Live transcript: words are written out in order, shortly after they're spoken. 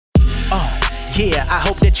Yeah, I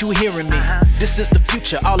hope that you hearing me. This is the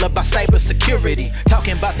future, all about cybersecurity.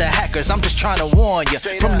 Talking about the hackers, I'm just trying to warn you.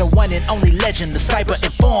 From the one and only legend, the cyber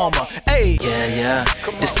informer. Hey, yeah,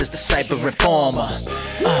 this is the cyber reformer.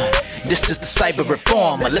 This is the cyber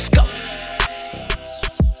reformer. Let's go.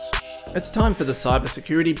 It's time for the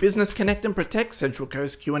Cybersecurity Business Connect and Protect Central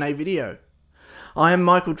Coast Q&A video. I am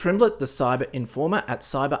Michael Tremblett, the Cyber Informer at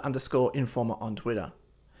cyber_informer on Twitter.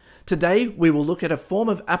 Today, we will look at a form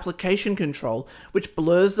of application control which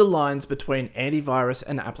blurs the lines between antivirus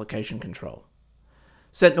and application control.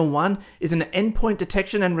 SentinelOne is an endpoint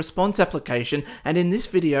detection and response application, and in this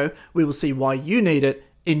video, we will see why you need it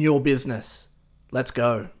in your business. Let's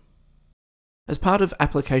go. As part of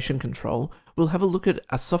application control, we'll have a look at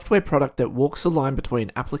a software product that walks the line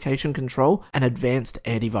between application control and advanced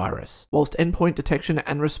antivirus. Whilst Endpoint Detection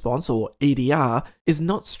and Response, or EDR, is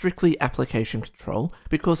not strictly application control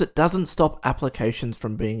because it doesn't stop applications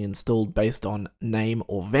from being installed based on name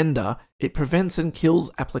or vendor, it prevents and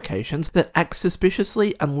kills applications that act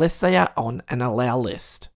suspiciously unless they are on an allow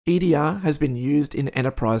list. EDR has been used in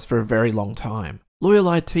enterprise for a very long time.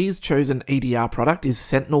 Loyal IT's chosen EDR product is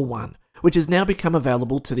SentinelOne, which has now become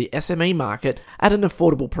available to the SME market at an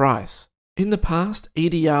affordable price. In the past,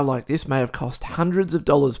 EDR like this may have cost hundreds of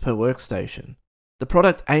dollars per workstation. The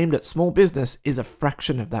product aimed at small business is a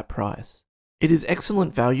fraction of that price. It is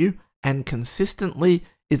excellent value and consistently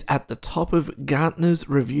is at the top of Gartner's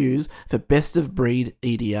reviews for best of breed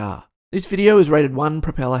EDR. This video is rated 1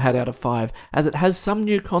 Propeller hat out of 5 as it has some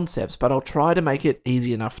new concepts, but I'll try to make it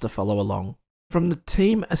easy enough to follow along. From the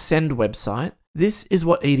Team Ascend website, this is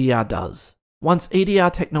what EDR does. Once EDR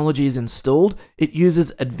technology is installed, it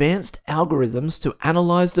uses advanced algorithms to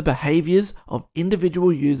analyze the behaviors of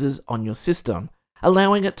individual users on your system,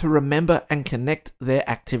 allowing it to remember and connect their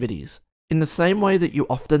activities. In the same way that you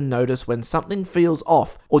often notice when something feels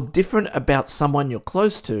off or different about someone you're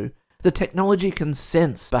close to, the technology can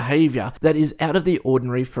sense behavior that is out of the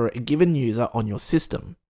ordinary for a given user on your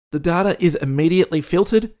system. The data is immediately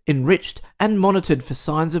filtered, enriched, and monitored for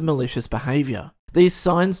signs of malicious behavior. These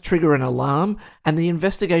signs trigger an alarm, and the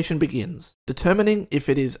investigation begins, determining if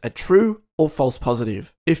it is a true or false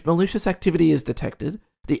positive. If malicious activity is detected,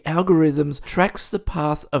 the algorithms tracks the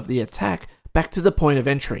path of the attack back to the point of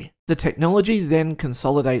entry. The technology then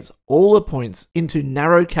consolidates all the points into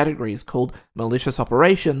narrow categories called malicious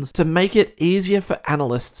operations to make it easier for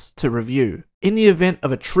analysts to review. In the event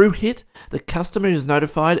of a true hit, the customer is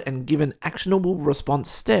notified and given actionable response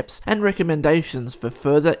steps and recommendations for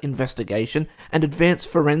further investigation and advanced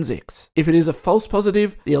forensics. If it is a false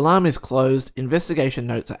positive, the alarm is closed, investigation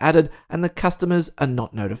notes are added, and the customers are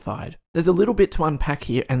not notified. There's a little bit to unpack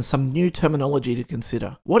here and some new terminology to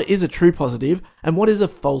consider. What is a true positive and what is a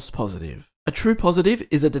false positive? A true positive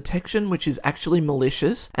is a detection which is actually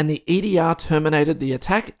malicious and the EDR terminated the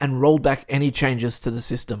attack and rolled back any changes to the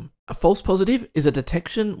system. A false positive is a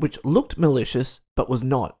detection which looked malicious but was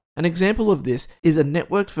not. An example of this is a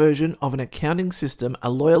networked version of an accounting system a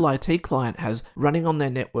loyal IT client has running on their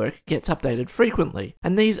network gets updated frequently,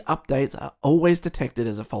 and these updates are always detected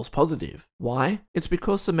as a false positive. Why? It's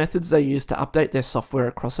because the methods they use to update their software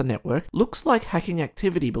across a network looks like hacking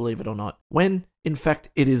activity, believe it or not, when in fact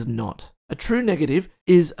it is not. A true negative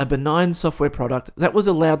is a benign software product that was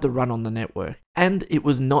allowed to run on the network, and it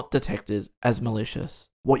was not detected as malicious.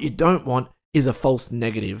 What you don't want is a false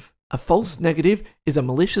negative. A false negative is a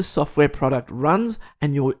malicious software product runs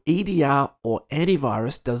and your EDR or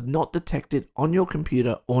antivirus does not detect it on your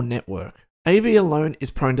computer or network. AV alone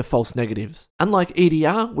is prone to false negatives. Unlike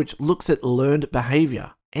EDR, which looks at learned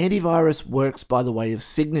behavior, antivirus works by the way of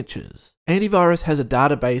signatures. Antivirus has a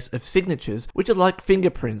database of signatures which are like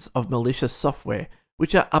fingerprints of malicious software,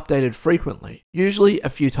 which are updated frequently, usually a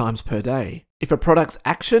few times per day. If a product's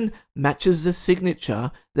action matches the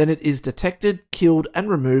signature, then it is detected, killed, and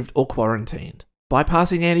removed or quarantined.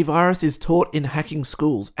 Bypassing antivirus is taught in hacking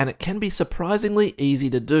schools, and it can be surprisingly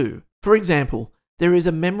easy to do. For example, there is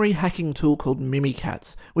a memory hacking tool called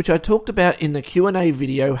Mimikatz, which I talked about in the Q&A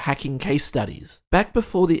video Hacking Case Studies. Back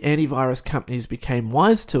before the antivirus companies became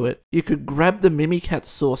wise to it, you could grab the Mimikatz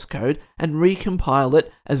source code and recompile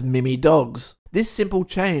it as MimiDogs. This simple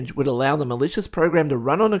change would allow the malicious program to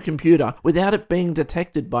run on a computer without it being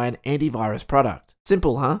detected by an antivirus product.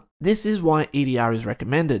 Simple, huh? This is why EDR is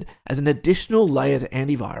recommended as an additional layer to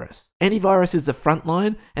antivirus. Antivirus is the front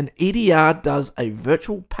line, and EDR does a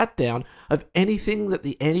virtual pat-down of anything that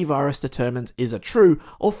the antivirus determines is a true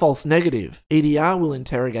or false negative. EDR will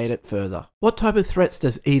interrogate it further. What type of threats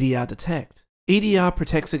does EDR detect? EDR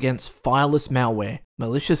protects against fileless malware,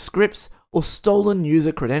 malicious scripts, or stolen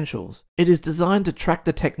user credentials. It is designed to track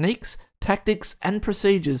the techniques, tactics, and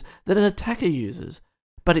procedures that an attacker uses.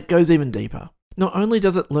 But it goes even deeper. Not only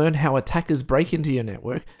does it learn how attackers break into your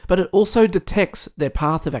network, but it also detects their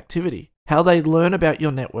path of activity, how they learn about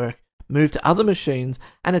your network, move to other machines,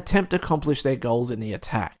 and attempt to accomplish their goals in the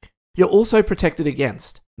attack. You're also protected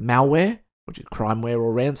against malware, which is crimeware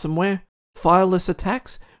or ransomware, fileless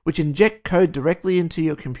attacks, which inject code directly into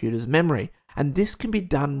your computer's memory, and this can be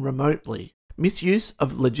done remotely, misuse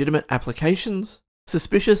of legitimate applications,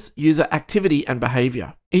 suspicious user activity and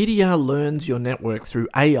behavior. EDR learns your network through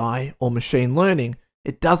AI or machine learning.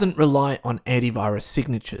 It doesn't rely on antivirus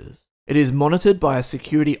signatures. It is monitored by a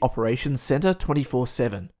security operations center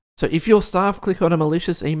 24/7. So if your staff click on a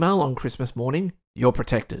malicious email on Christmas morning, you're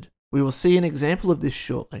protected. We will see an example of this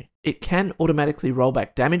shortly. It can automatically roll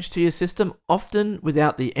back damage to your system, often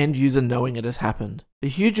without the end user knowing it has happened. The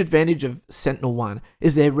huge advantage of SentinelOne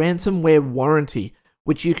is their ransomware warranty,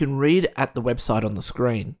 which you can read at the website on the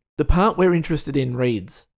screen. The part we're interested in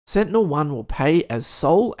reads, SentinelOne will pay as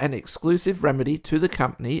sole and exclusive remedy to the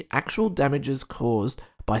company actual damages caused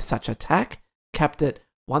by such attack, capped at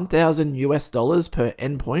 $1,000 per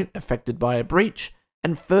endpoint affected by a breach,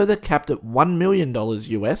 and further capped at $1 million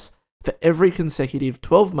US for every consecutive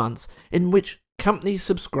 12 months in which company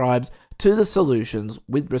subscribes to the solutions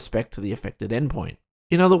with respect to the affected endpoint.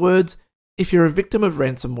 In other words, if you're a victim of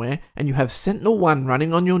ransomware and you have SentinelOne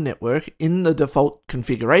running on your network in the default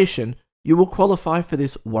configuration, you will qualify for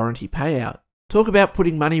this warranty payout. Talk about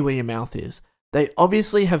putting money where your mouth is. They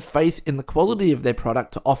obviously have faith in the quality of their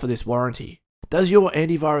product to offer this warranty. Does your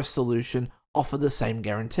antivirus solution offer the same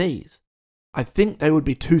guarantees? I think they would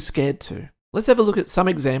be too scared to. Let's have a look at some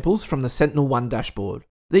examples from the SentinelOne dashboard.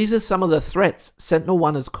 These are some of the threats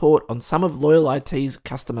SentinelOne has caught on some of Loyal IT's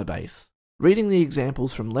customer base. Reading the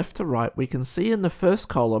examples from left to right, we can see in the first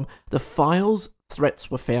column the files threats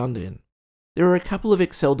were found in. There are a couple of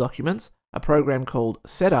Excel documents, a program called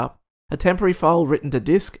Setup, a temporary file written to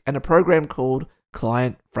disk, and a program called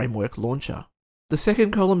Client Framework Launcher. The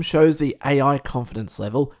second column shows the AI confidence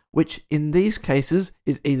level, which in these cases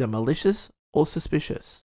is either malicious or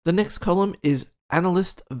suspicious. The next column is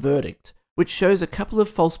Analyst Verdict, which shows a couple of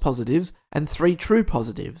false positives and 3 true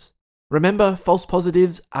positives. Remember, false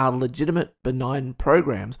positives are legitimate benign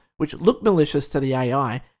programs which look malicious to the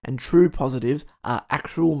AI, and true positives are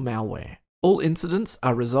actual malware. All incidents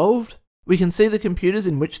are resolved. We can see the computers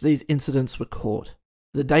in which these incidents were caught,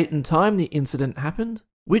 the date and time the incident happened,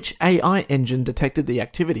 which AI engine detected the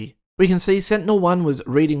activity. We can see SentinelOne was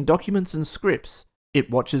reading documents and scripts.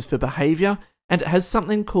 It watches for behavior, and it has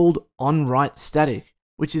something called on-write static,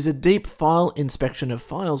 which is a deep file inspection of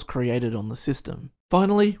files created on the system.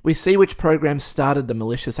 Finally, we see which programs started the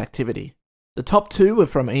malicious activity. The top 2 were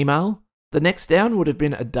from email. The next down would have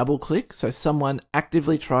been a double click, so someone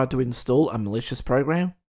actively tried to install a malicious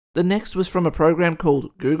program. The next was from a program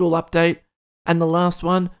called Google Update, and the last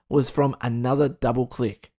one was from another double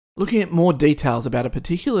click. Looking at more details about a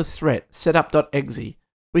particular threat, setup.exe,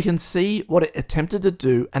 we can see what it attempted to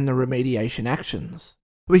do and the remediation actions.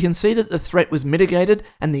 We can see that the threat was mitigated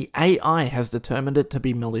and the AI has determined it to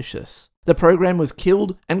be malicious. The program was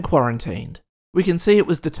killed and quarantined. We can see it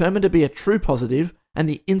was determined to be a true positive and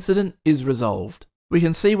the incident is resolved. We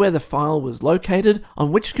can see where the file was located,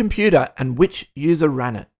 on which computer and which user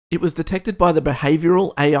ran it. It was detected by the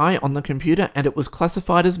behavioral AI on the computer and it was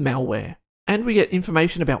classified as malware. And we get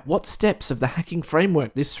information about what steps of the hacking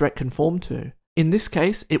framework this threat conformed to. In this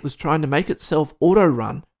case, it was trying to make itself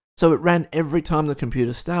auto-run, so it ran every time the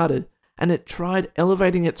computer started, and it tried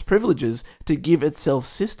elevating its privileges to give itself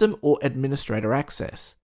system or administrator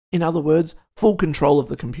access. In other words, full control of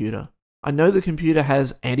the computer. I know the computer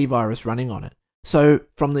has antivirus running on it, so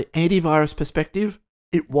from the antivirus perspective,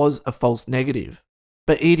 it was a false negative.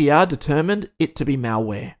 But EDR determined it to be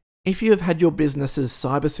malware. If you have had your business's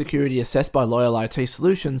cybersecurity assessed by Loyal IT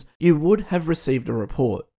Solutions, you would have received a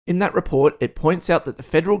report. In that report, it points out that the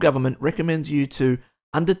federal government recommends you to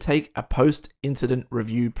undertake a post-incident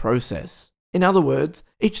review process. In other words,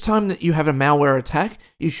 each time that you have a malware attack,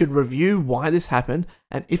 you should review why this happened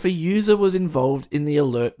and if a user was involved in the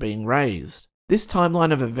alert being raised. This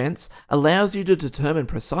timeline of events allows you to determine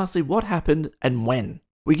precisely what happened and when.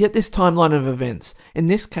 We get this timeline of events. In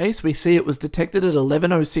this case, we see it was detected at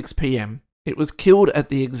 11:06 PM. It was killed at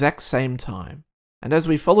the exact same time. And as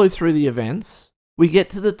we follow through the events, we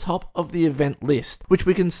get to the top of the event list, which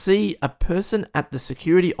we can see a person at the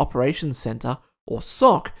Security Operations Center, or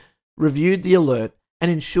SOC, reviewed the alert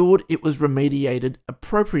and ensured it was remediated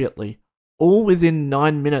appropriately, all within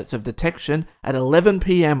 9 minutes of detection at 11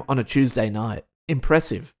 PM on a Tuesday night.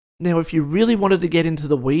 Impressive. Now, if you really wanted to get into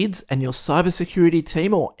the weeds, and your cybersecurity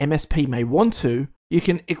team or MSP may want to, you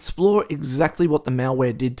can explore exactly what the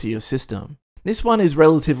malware did to your system. This one is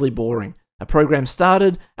relatively boring. A program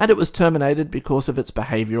started and it was terminated because of its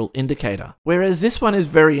behavioral indicator. Whereas this one is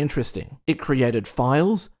very interesting. It created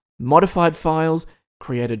files, modified files,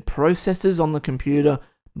 created processes on the computer,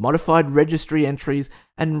 modified registry entries,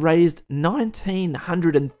 and raised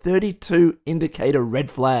 1,932 indicator red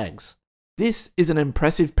flags. This is an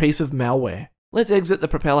impressive piece of malware. Let's exit the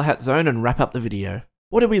Propeller Hat zone and wrap up the video.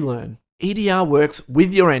 What did we learn? EDR works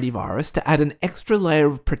with your antivirus to add an extra layer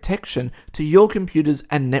of protection to your computers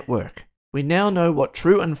and network. We now know what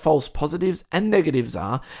true and false positives and negatives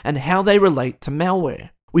are and how they relate to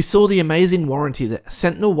malware. We saw the amazing warranty that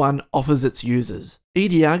SentinelOne offers its users.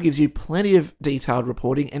 EDR gives you plenty of detailed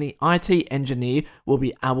reporting any IT engineer will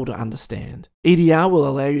be able to understand. EDR will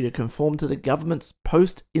allow you to conform to the government's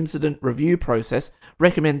post-incident review process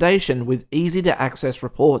recommendation with easy-to-access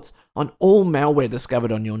reports on all malware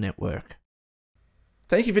discovered on your network.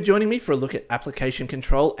 Thank you for joining me for a look at application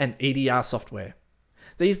control and EDR software.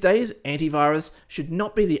 These days, antivirus should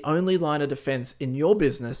not be the only line of defense in your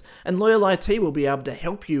business, and Loyal IT will be able to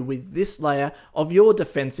help you with this layer of your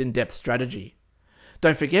defense in-depth strategy.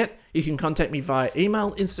 Don't forget, you can contact me via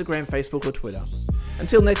email, Instagram, Facebook, or Twitter.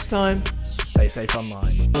 Until next time, stay safe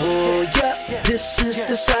online. Oh yeah, this is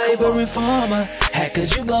the Cyber Informer.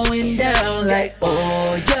 Hackers, you going down like,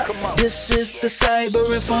 oh yeah, this is the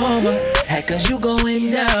Cyber Informer. Hackers, you going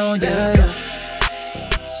down, yeah.